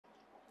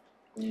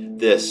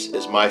This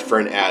is my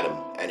friend Adam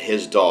and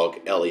his dog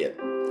Elliott.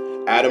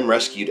 Adam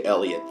rescued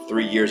Elliott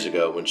 3 years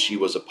ago when she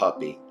was a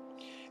puppy.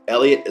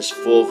 Elliott is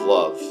full of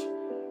love.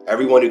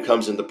 Everyone who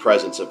comes in the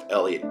presence of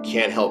Elliott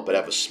can't help but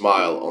have a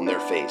smile on their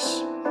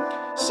face.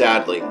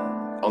 Sadly,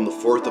 on the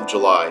 4th of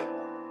July,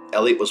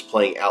 Elliott was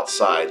playing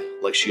outside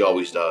like she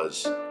always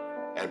does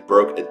and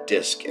broke a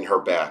disc in her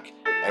back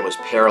and was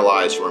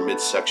paralyzed from her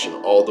midsection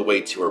all the way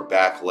to her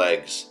back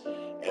legs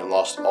and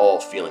lost all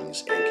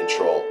feelings and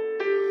control.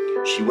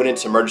 She went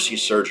into emergency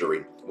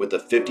surgery with a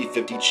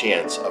 50-50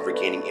 chance of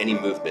regaining any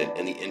movement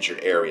in the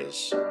injured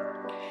areas.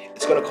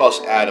 It's going to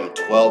cost Adam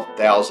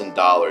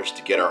 $12,000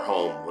 to get her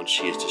home when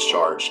she is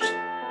discharged.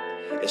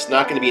 It's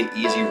not going to be an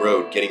easy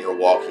road getting her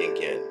walking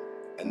again,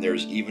 and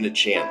there's even a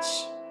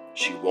chance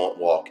she won't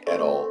walk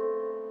at all.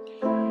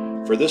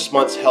 For this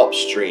month's help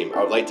stream,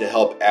 I would like to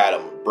help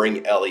Adam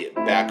bring Elliott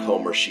back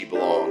home where she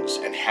belongs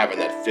and having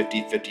that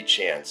 50-50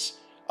 chance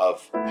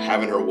of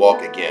having her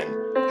walk again,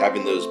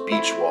 having those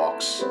beach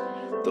walks,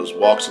 those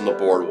walks on the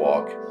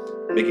boardwalk,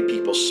 making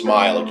people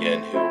smile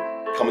again who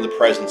come in the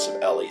presence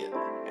of Elliott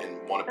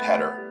and want to pet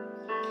her.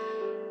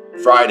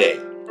 Friday,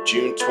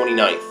 June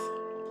 29th,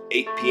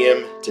 8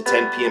 p.m. to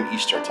 10 p.m.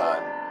 Eastern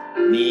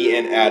Time, me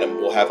and Adam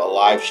will have a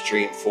live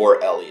stream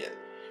for Elliott.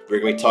 We're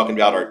going to be talking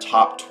about our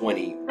top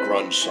 20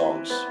 grunge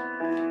songs.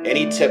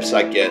 Any tips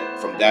I get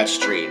from that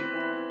stream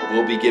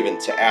will be given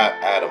to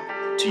Adam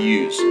to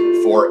use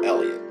for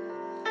Elliott.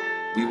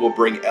 We will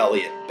bring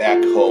Elliott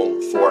back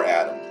home for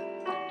Adam.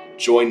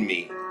 Join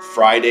me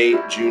Friday,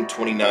 June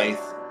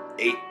 29th,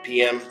 8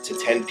 p.m. to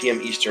 10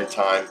 p.m. Eastern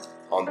Time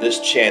on this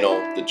channel,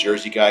 The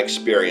Jersey Guy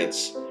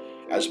Experience,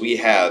 as we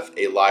have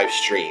a live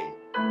stream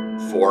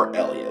for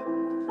Elliott.